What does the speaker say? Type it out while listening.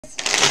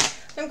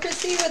I'm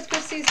Chrissie with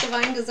Chrissie's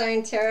Divine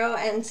Design Tarot,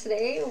 and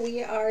today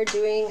we are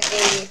doing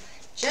a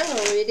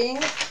general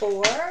reading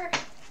for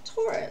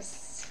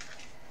Taurus.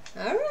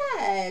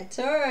 Alright,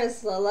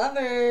 Taurus, the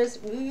lovers,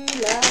 ooh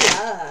la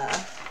la.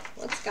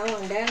 What's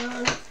going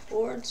down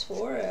for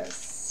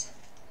Taurus?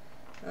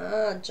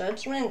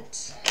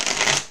 Judgment.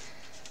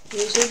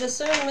 Use your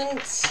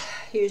discernment.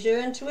 Use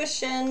your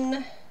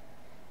intuition.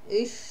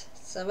 Oof,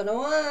 7 of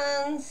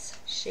Wands.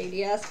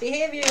 Shady ass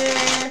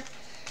behavior.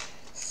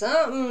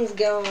 Something's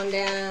going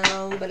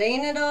down, but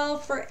ain't it all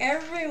for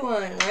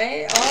everyone,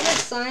 right? All the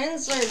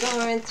signs are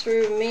going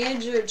through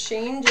major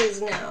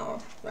changes now,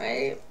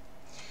 right?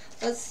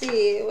 Let's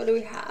see, what do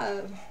we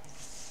have?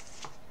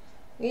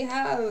 We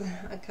have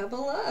a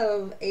couple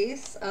of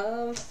Ace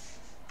of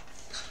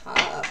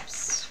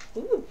Cups.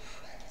 Ooh,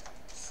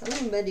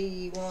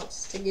 somebody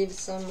wants to give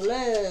some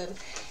love.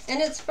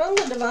 And it's from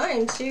the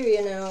divine too,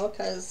 you know,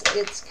 because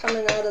it's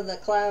coming out of the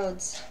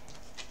clouds.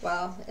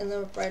 Well, in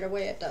the right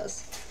away it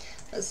does.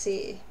 Let's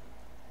see.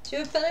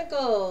 2 of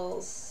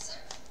Pentacles.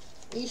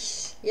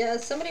 Eesh. Yeah,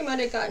 somebody might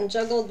have gotten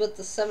juggled with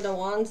the 7 of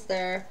Wands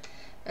there.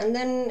 And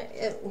then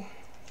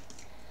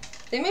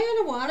they may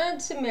have wanted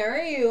to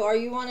marry you, or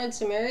you wanted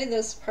to marry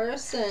this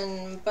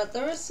person. But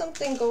there was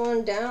something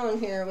going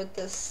down here with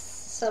this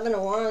 7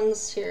 of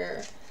Wands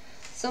here.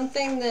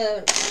 Something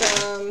that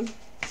I'm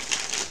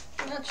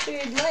not sure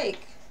you'd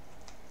like.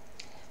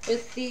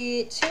 With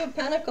the 2 of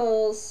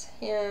Pentacles,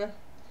 yeah.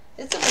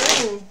 It's a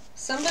burden.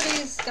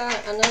 Somebody's got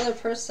another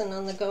person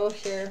on the go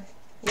here.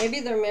 Maybe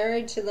they're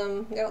married to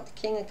them. We got the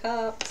King of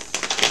Cups.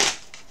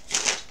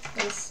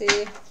 Let's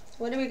see.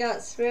 What do we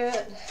got,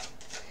 Spirit?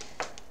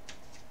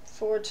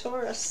 For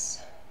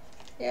Taurus.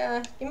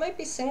 Yeah, you might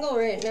be single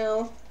right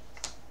now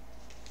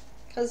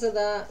because of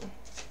that.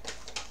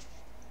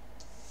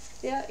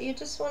 Yeah, you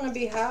just want to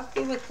be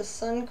happy with the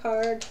Sun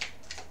card.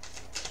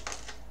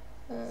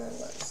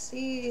 Let's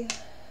see.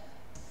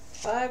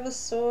 5 of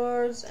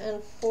Swords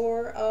and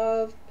 4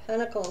 of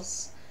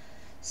Pentacles.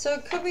 So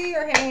it could be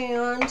you're hanging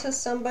on to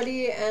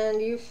somebody and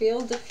you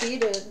feel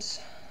defeated.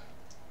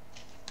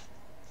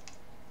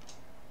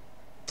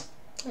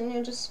 And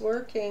you're just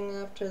working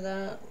after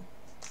that.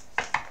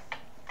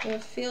 You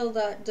feel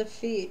that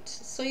defeat.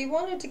 So you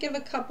wanted to give a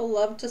couple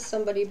love to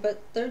somebody,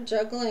 but they're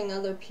juggling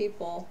other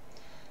people.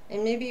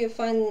 And maybe you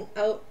find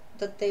out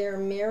that they are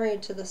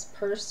married to this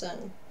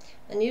person.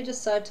 And you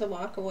decide to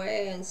walk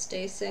away and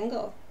stay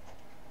single.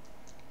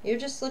 You're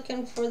just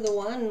looking for the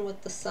one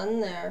with the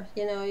sun there.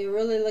 You know, you're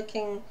really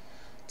looking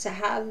to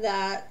have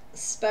that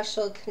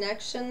special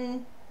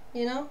connection,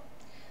 you know.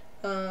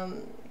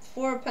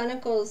 4 of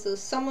Pentacles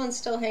is someone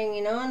still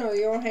hanging on, or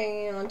you're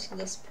hanging on to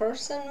this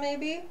person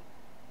maybe.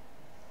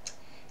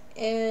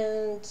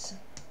 And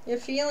you're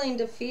feeling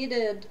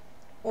defeated,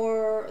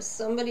 or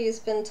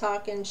somebody's been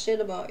talking shit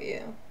about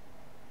you.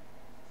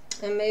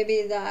 And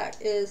maybe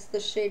that is the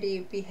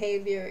shady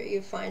behavior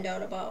you find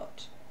out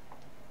about.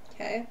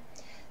 Okay?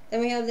 Then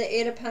we have the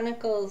 8 of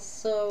Pentacles,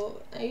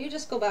 so you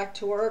just go back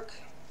to work.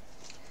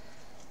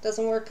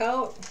 Doesn't work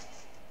out.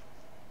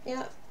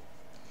 Yeah.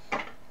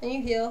 And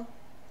you heal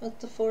with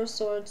the 4 of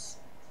Swords.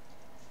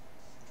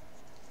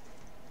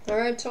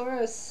 Alright,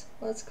 Taurus,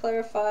 let's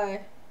clarify.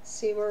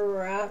 See where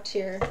we're at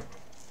here.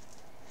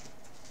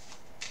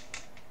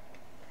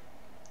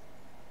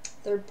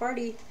 Third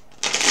party.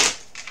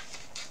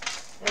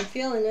 I'm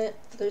feeling it.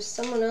 There's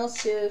someone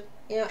else here.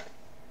 Yeah.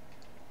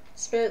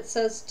 Spirit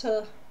says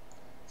to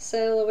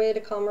sail away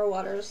to calmer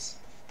waters.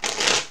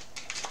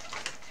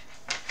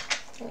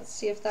 Let's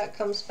see if that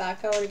comes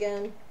back out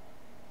again.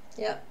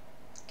 Yep.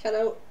 Cut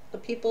out the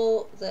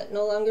people that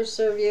no longer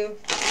serve you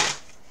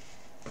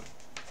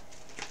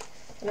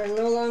and are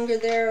no longer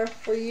there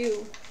for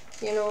you,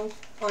 you know,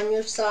 on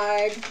your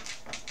side.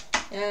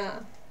 Yeah.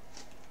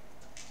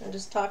 I'm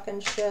just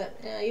talking shit.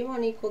 Yeah, you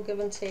want equal give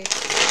and take.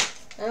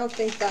 I don't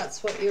think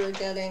that's what you were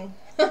getting,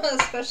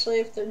 especially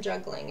if they're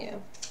juggling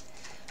you.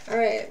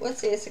 Alright,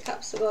 what's the Ace of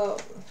Cups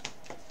about?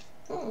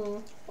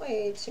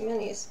 Way too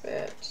many,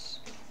 Spirit.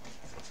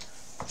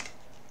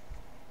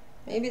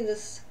 Maybe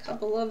this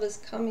couple love is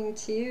coming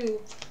to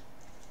you.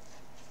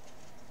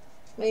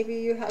 Maybe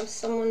you have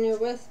someone you're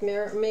with.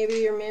 Maybe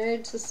you're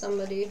married to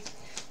somebody.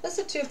 That's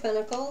the 2 of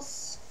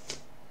Pentacles.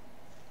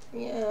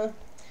 Yeah.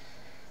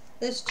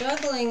 This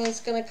juggling is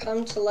going to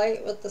come to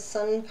light with the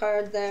Sun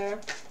card there.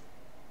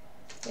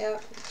 Yeah,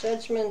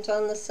 Judgment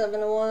on the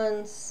 7 of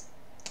Wands.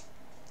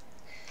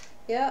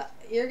 Yeah,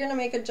 you're going to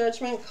make a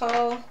judgment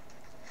call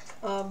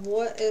of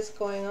what is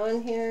going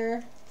on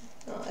here.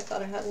 Oh, I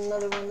thought I had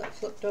another one that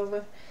flipped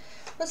over.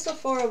 What's the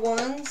 4 of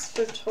Wands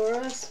for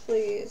Taurus,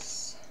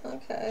 please?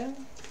 Okay.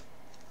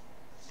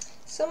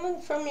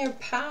 Someone from your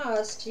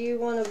past you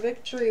want a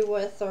victory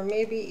with, or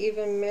maybe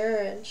even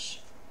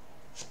marriage.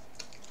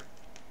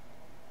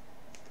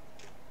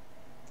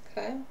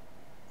 Okay.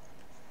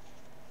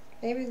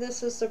 Maybe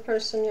this is the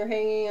person you're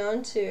hanging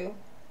on to.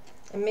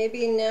 And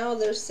maybe now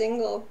they're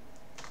single.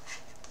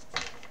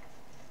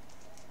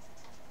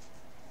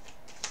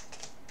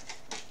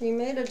 You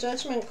made a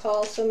judgment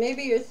call, so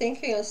maybe you're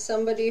thinking of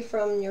somebody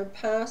from your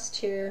past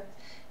here.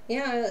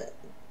 Yeah,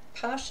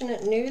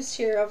 passionate news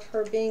here of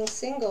her being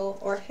single,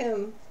 or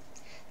him.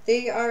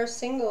 They are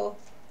single.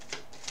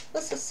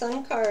 What's the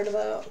Sun card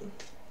about?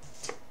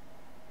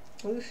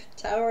 Oof,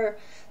 Tower.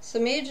 So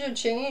major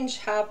change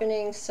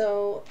happening,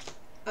 so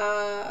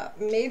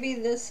maybe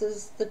this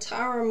is the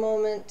Tower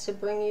moment to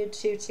bring you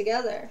two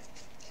together.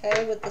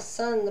 Okay, with the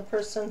Sun, the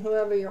person,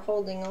 whoever you're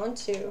holding on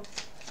to.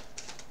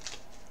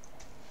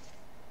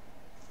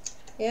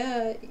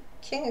 Yeah,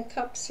 King of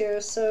Cups here,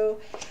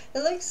 so it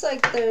looks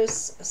like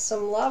there's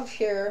some love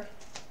here,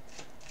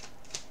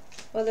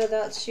 whether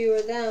that's you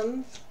or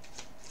them.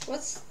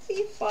 What's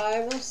the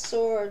Five of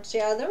Swords?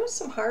 Yeah, there was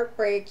some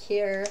heartbreak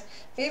here.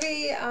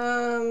 Maybe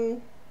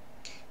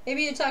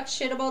maybe you talked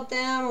shit about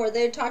them, or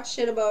they talked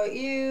shit about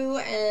you,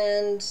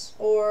 and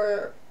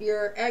or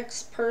your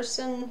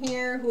ex-person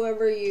here,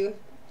 whoever you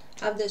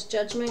have this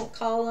judgment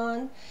call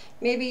on.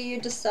 Maybe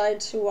you decide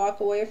to walk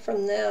away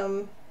from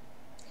them,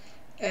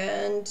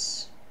 and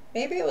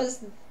maybe it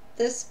was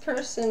this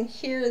person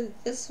here.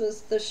 This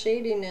was the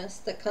shadiness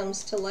that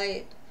comes to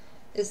light,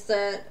 is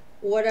that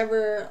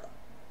whatever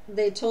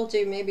they told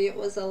you, maybe it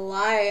was a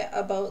lie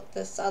about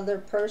this other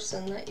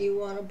person that you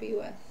want to be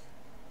with.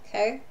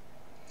 Okay?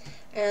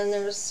 And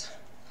there's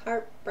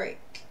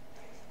heartbreak.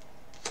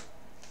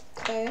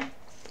 Okay?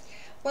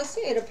 What's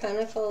the Eight of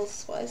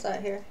Pentacles? Why is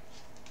that here?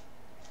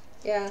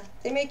 Yeah,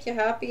 they make you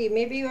happy.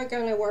 Maybe you're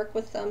going to work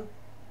with them.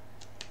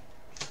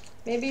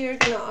 Maybe you're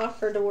going to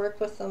offer to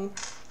work with them.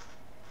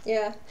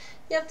 Yeah.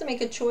 You have to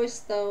make a choice,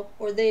 though,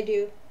 or they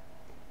do.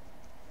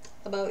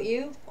 About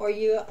you, or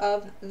you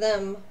of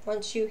them,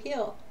 once you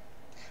heal.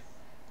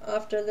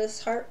 After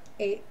this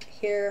heartache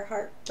here,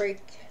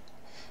 heartbreak.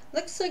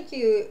 Looks like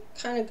you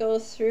kind of go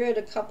through it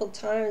a couple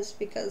times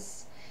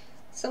because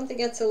something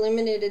gets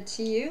eliminated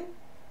to you,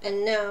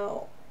 and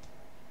now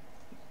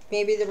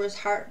maybe there was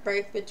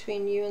heartbreak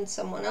between you and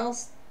someone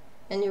else,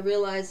 and you're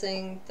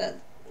realizing that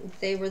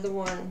they were the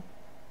one,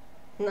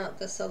 not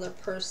this other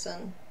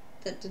person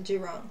that did you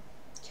wrong.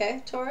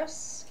 Okay,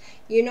 Taurus?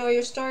 You know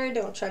your story,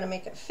 don't try to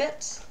make it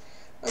fit.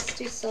 Let's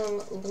do some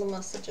little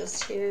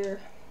messages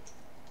here.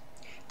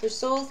 Your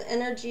soul's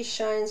energy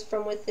shines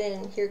from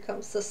within. Here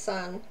comes the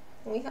sun.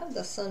 We have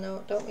the sun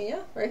out, don't we?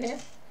 Yeah, right here.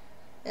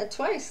 Yeah,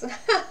 twice.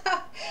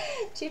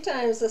 2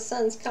 times the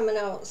sun's coming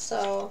out.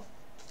 So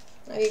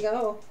there you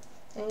go.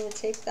 I'm going to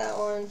take that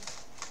one.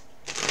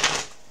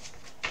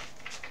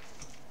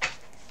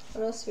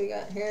 What else we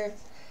got here?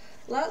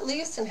 Let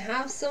loose and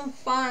have some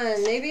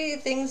fun. Maybe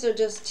things are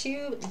just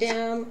too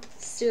damn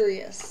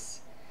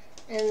serious,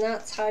 and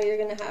that's how you're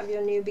going to have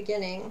your new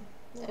beginning.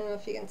 I don't know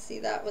if you can see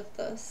that with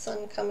the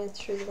sun coming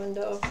through the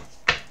window.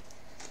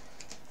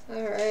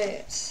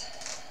 Alright.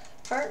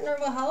 Partner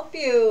will help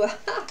you.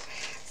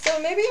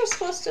 So maybe you're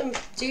supposed to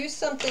do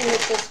something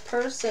with this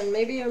person.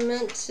 Maybe you're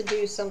meant to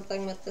do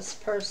something with this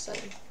person.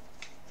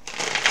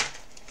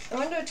 I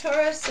wonder,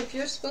 Taurus, if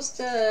you're supposed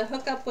to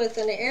hook up with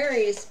an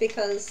Aries,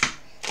 because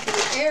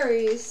the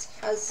Aries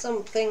has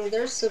something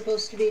they're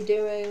supposed to be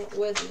doing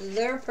with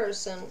their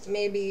person.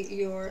 Maybe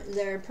you're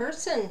their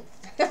person.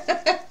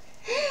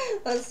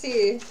 Let's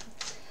see.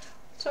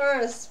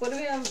 Taurus, what do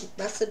we have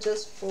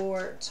messages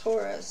for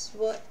Taurus?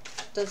 What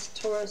does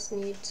Taurus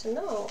need to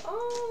know?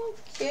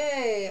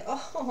 Okay.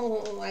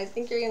 Oh, I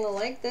think you're going to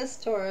like this,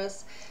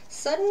 Taurus.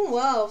 Sudden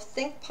wealth.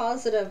 Think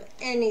positive.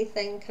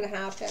 Anything can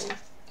happen.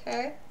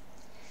 Okay?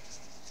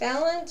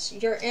 Balance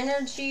your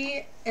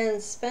energy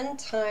and spend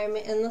time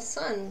in the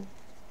sun.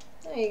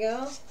 There you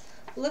go.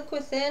 Look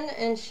within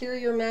and hear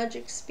your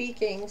magic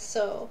speaking.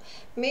 So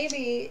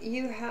maybe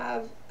you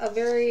have a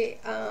very,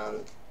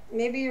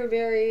 maybe you're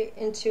very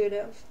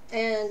intuitive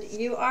and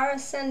you are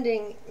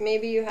ascending.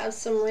 Maybe you have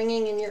some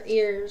ringing in your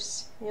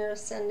ears. You're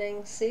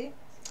ascending, see?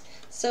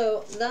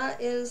 So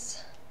that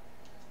is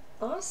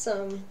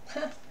awesome.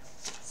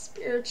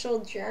 Spiritual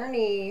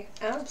journey,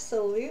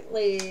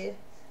 absolutely.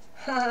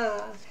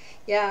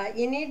 Yeah,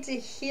 you need to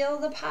heal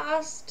the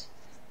past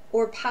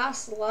or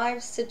past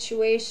life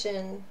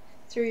situation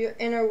through your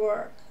inner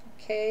work,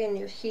 okay, and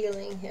your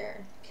healing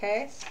here,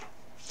 okay?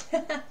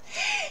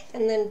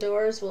 And then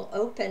doors will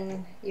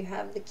open. You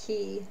have the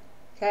key,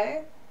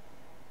 okay?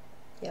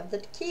 You have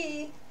the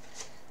key.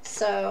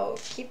 So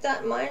keep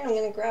that in mind. I'm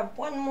going to grab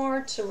one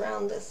more to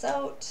round this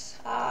out.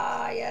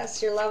 Ah,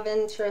 yes, your love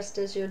interest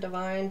is your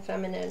divine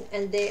feminine,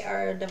 and they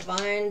are a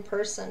divine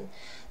person.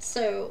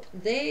 So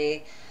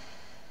they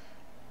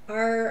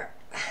are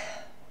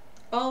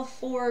all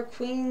 4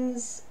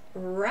 queens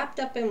wrapped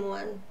up in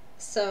one.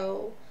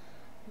 So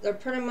they're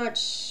pretty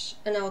much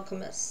an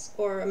alchemist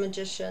or a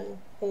magician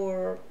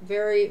or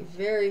very,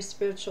 very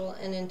spiritual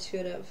and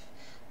intuitive,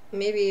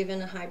 maybe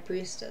even a high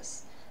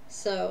priestess.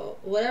 So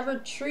whatever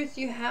truth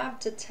you have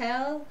to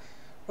tell,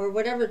 or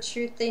whatever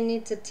truth they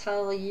need to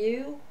tell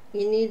you,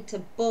 you need to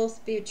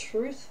both be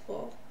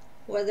truthful.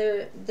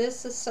 Whether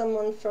this is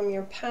someone from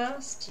your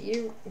past,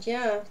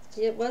 yeah,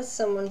 it was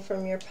someone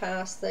from your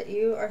past that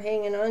you are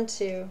hanging on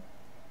to,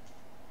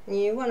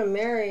 and you want to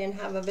marry and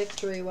have a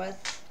victory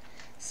with.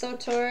 So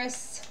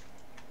Taurus,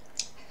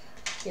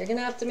 you're going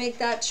to have to make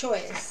that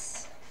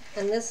choice.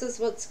 And this is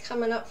what's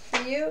coming up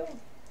for you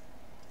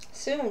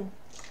soon.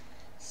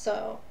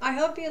 So I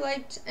hope you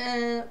liked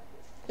the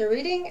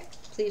reading.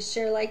 Please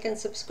share, like, and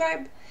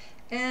subscribe.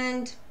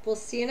 And we'll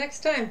see you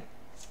next time.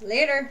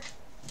 Later.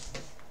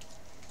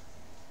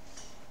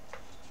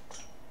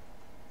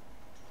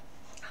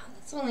 Oh,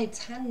 that's only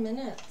 10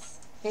 minutes.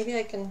 Maybe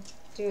I can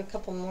do a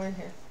couple more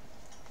here.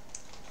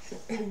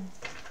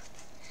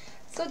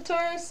 So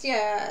Taurus,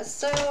 yeah,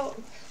 so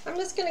I'm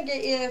just going to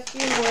get you a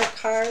few more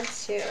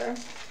cards here.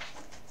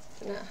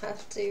 Gonna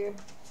have to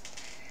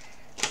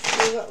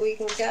see what we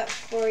can get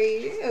for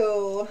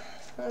you.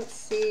 Let's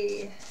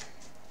see.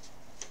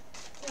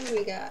 What do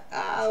we got?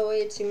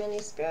 Way too many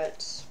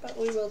spirits, but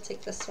we will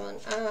take this one.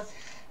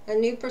 A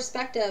new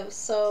perspective.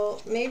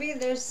 So maybe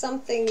there's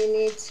something you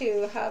need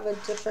to have a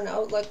different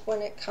outlook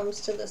when it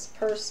comes to this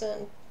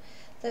person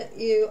that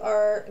you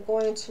are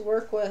going to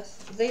work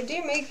with. They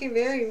do make you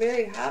very,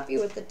 very happy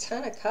with the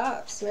 10 of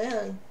Cups,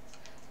 man.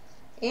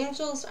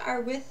 Angels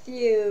are with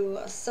you.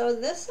 So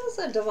this is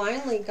a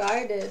divinely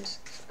guided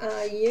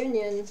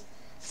union,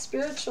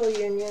 spiritual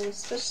union,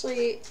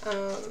 especially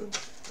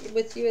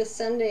with you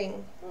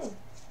ascending.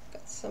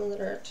 Got some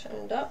that are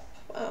turned up.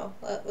 Wow,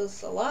 that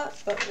was a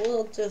lot, but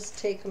we'll just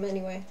take them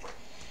anyway.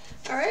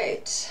 All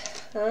right.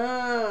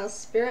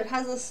 Spirit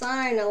has a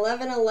sign,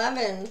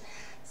 1111.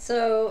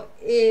 So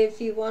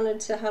if you wanted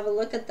to have a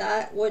look at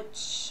that,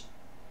 which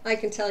I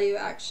can tell you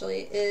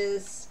actually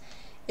is,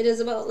 it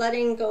is about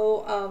letting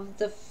go of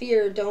the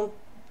fear. Don't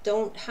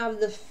have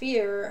the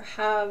fear,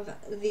 have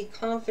the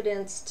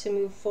confidence to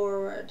move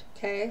forward,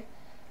 okay?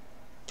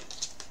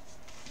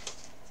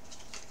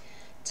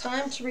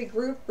 Time to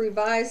regroup,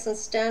 revise, and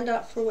stand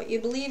up for what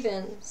you believe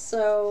in.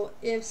 So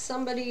if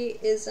somebody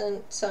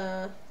isn't,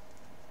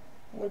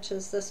 which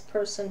is this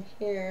person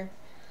here,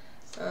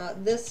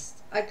 this,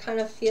 I kind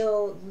of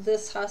feel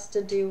this has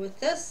to do with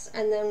this,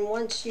 and then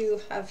once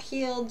you have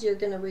healed, you're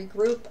going to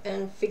regroup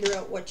and figure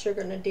out what you're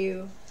going to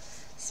do.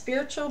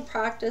 Spiritual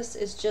practice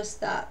is just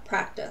that,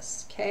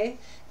 practice, okay?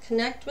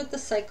 Connect with the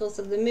cycles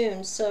of the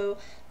moon. So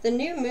the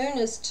new moon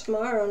is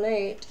tomorrow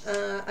night,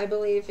 I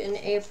believe in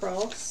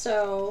April.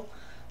 So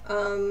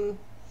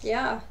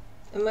yeah,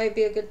 it might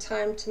be a good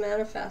time to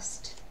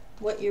manifest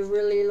what you're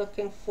really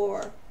looking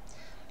for.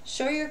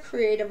 Show your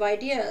creative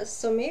ideas.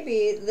 So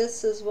maybe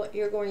this is what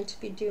you're going to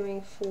be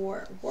doing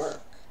for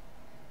work.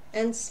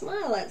 And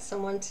smile at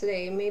someone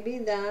today. Maybe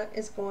that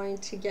is going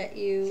to get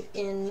you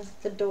in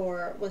the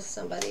door with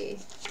somebody.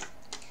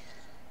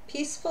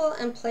 Peaceful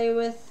and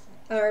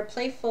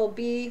playful,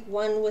 be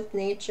one with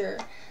nature.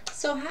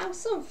 So have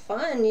some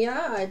fun,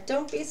 yeah.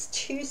 Don't be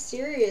too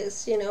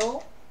serious, you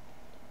know.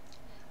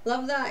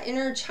 Love that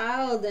inner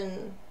child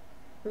and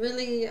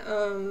really,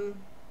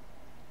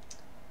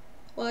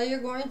 well, you're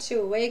going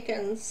to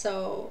awaken,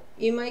 so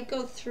you might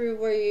go through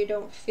where you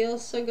don't feel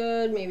so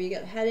good. Maybe you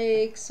get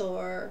headaches,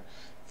 or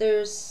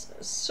there's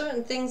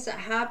certain things that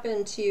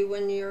happen to you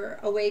when you're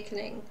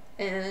awakening,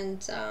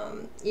 and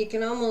you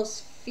can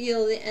almost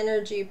feel the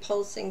energy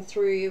pulsing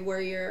through you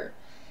where you're,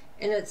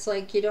 and it's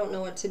like you don't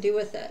know what to do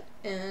with it.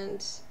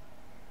 And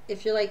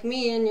if you're like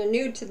me and you're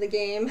new to the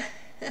game,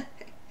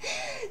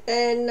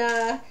 then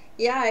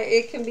yeah,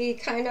 it can be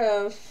kind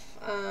of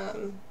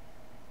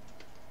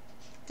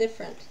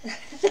different.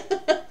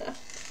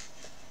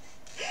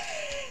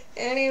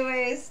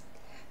 Anyways,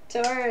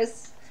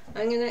 Taurus,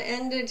 I'm going to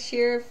end it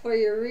here for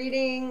your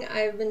reading.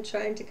 I've been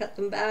trying to cut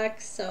them back,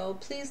 so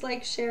please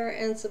like, share,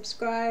 and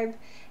subscribe,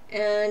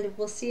 and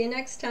we'll see you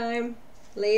next time.